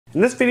In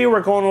this video,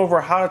 we're going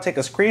over how to take a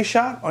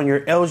screenshot on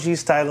your LG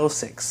Stylo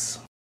 6.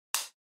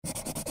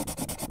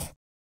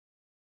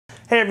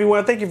 Hey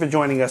everyone, thank you for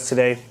joining us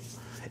today.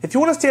 If you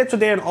want to stay up to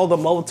date on all the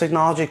mobile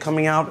technology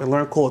coming out and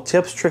learn cool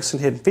tips, tricks,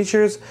 and hidden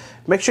features,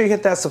 make sure you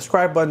hit that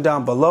subscribe button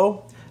down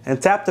below and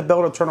tap the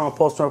bell to turn on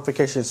post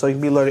notifications so you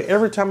can be alerted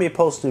every time we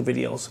post new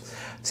videos.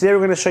 Today we're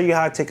going to show you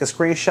how to take a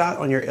screenshot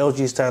on your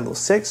LG Stylo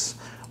 6.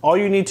 All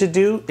you need to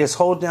do is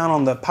hold down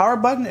on the power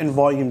button and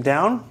volume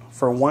down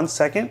for 1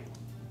 second.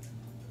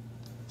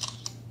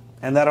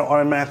 And that'll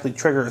automatically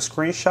trigger a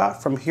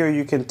screenshot. From here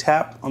you can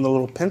tap on the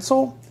little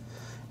pencil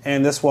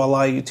and this will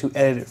allow you to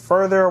edit it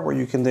further, where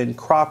you can then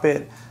crop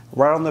it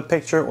right on the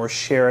picture or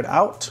share it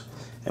out.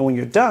 And when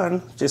you're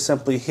done, just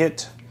simply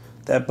hit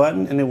that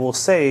button and it will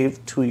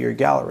save to your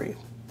gallery.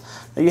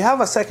 Now you have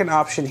a second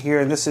option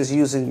here, and this is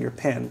using your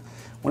pen.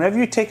 Whenever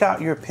you take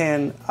out your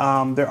pen,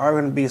 there are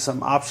going to be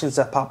some options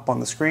that pop up on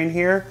the screen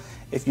here.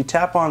 If you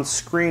tap on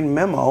Screen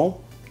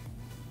Memo,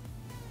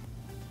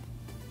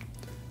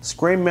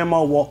 Screen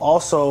Memo will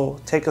also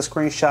take a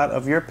screenshot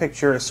of your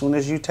picture as soon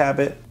as you tap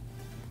it.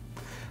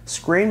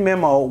 Screen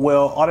Memo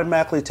will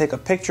automatically take a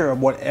picture of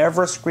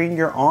whatever screen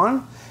you're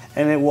on,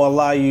 and it will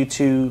allow you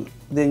to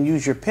then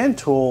use your pen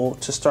tool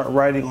to start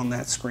writing on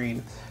that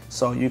screen.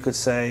 So you could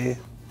say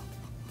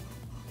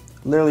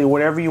literally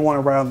whatever you want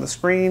to write on the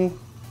screen,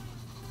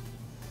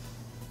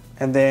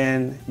 and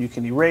then you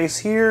can erase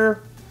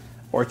here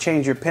or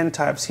change your pen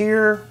types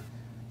here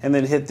and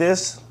then hit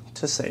this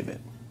to save it.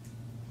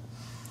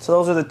 So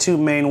those are the two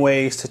main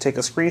ways to take a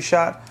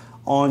screenshot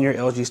on your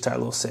LG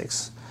Stylo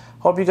 6.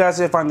 Hope you guys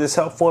did find this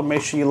helpful.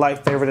 Make sure you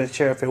like, favorite, and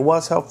share if it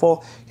was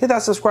helpful. Hit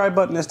that subscribe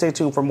button and stay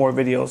tuned for more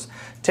videos.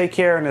 Take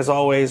care, and as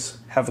always,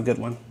 have a good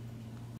one.